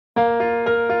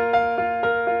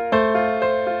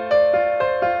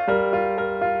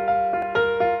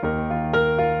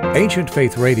Ancient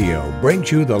Faith Radio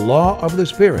brings you the Law of the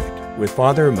Spirit with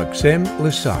Father Maxym.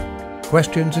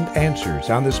 Questions and answers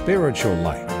on the spiritual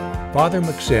life. Father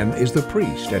Maxym is the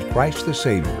priest at Christ the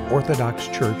Savior Orthodox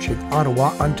Church in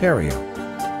Ottawa, Ontario.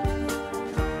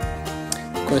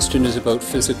 The question is about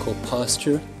physical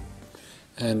posture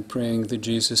and praying the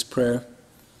Jesus prayer.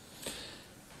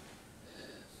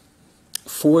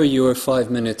 For your 5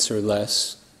 minutes or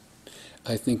less,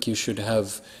 I think you should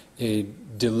have a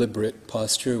deliberate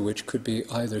posture, which could be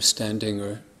either standing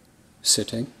or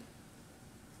sitting.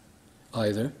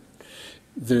 Either.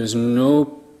 There's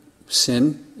no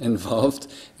sin involved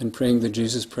in praying the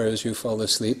Jesus prayer as you fall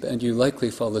asleep, and you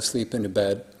likely fall asleep in a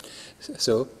bed.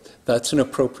 So that's an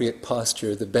appropriate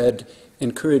posture. The bed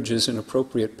encourages an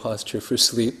appropriate posture for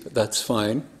sleep. That's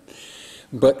fine.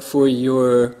 But for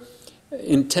your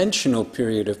intentional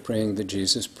period of praying the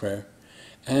Jesus prayer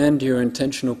and your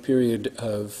intentional period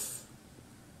of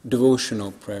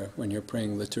devotional prayer, when you're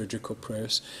praying liturgical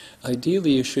prayers,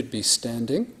 ideally you should be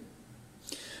standing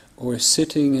or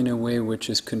sitting in a way which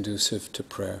is conducive to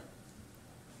prayer.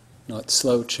 Not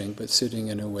slouching, but sitting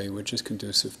in a way which is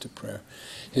conducive to prayer.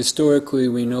 Historically,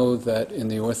 we know that in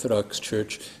the Orthodox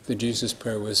Church, the Jesus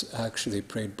prayer was actually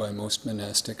prayed by most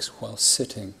monastics while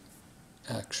sitting,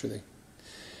 actually,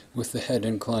 with the head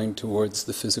inclined towards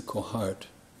the physical heart.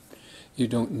 You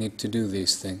don't need to do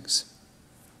these things.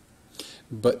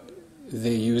 But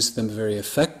they use them very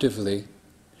effectively.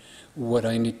 What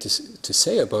I need to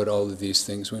say about all of these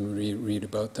things when we read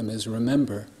about them is,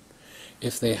 remember,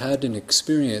 if they had an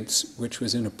experience which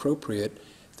was inappropriate,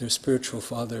 their spiritual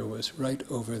father was right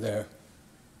over there.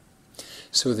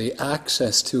 So the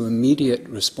access to immediate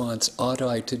response, ought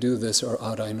I to do this or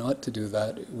ought I not to do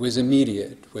that, was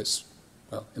immediate. Well,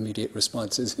 immediate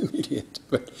response is immediate,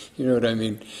 but you know what I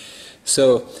mean.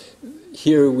 So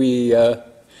here we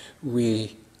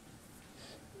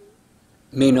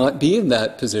may not be in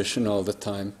that position all the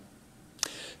time.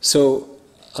 So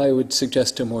I would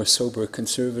suggest a more sober,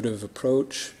 conservative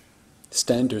approach.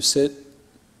 Stand or sit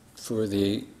for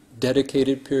the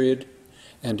dedicated period,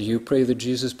 and you pray the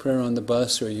Jesus prayer on the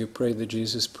bus, or you pray the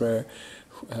Jesus prayer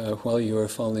while you are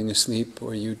falling asleep,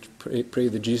 or you pray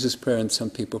the Jesus prayer, and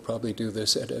some people probably do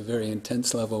this at a very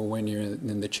intense level when you're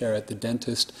in the chair at the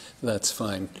dentist. That's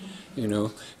fine. You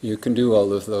know, you can do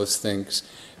all of those things.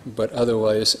 But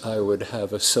otherwise, I would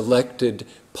have a selected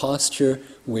posture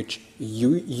which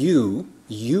you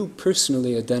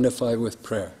personally identify with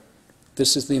prayer.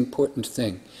 This is the important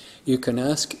thing. You can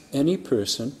ask any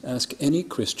person, ask any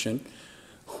Christian,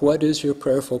 what is your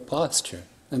prayerful posture?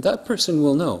 And that person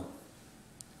will know.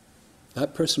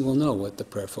 That person will know what the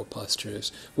prayerful posture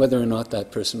is. Whether or not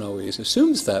that person always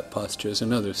assumes that posture is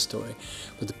another story.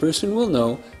 But the person will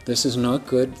know, this is not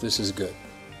good, this is good.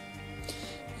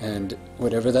 And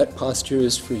whatever that posture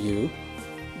is for you,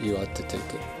 you ought to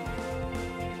take it.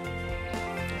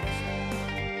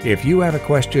 If you have a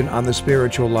question on the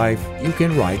spiritual life, you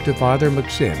can write to Father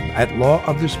Maxym at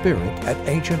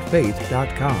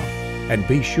lawofthespirit@ancientfaith.com. And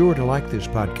be sure to like this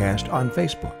podcast on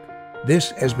Facebook.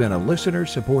 This has been a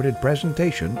listener-supported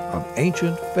presentation of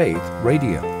Ancient Faith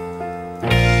Radio.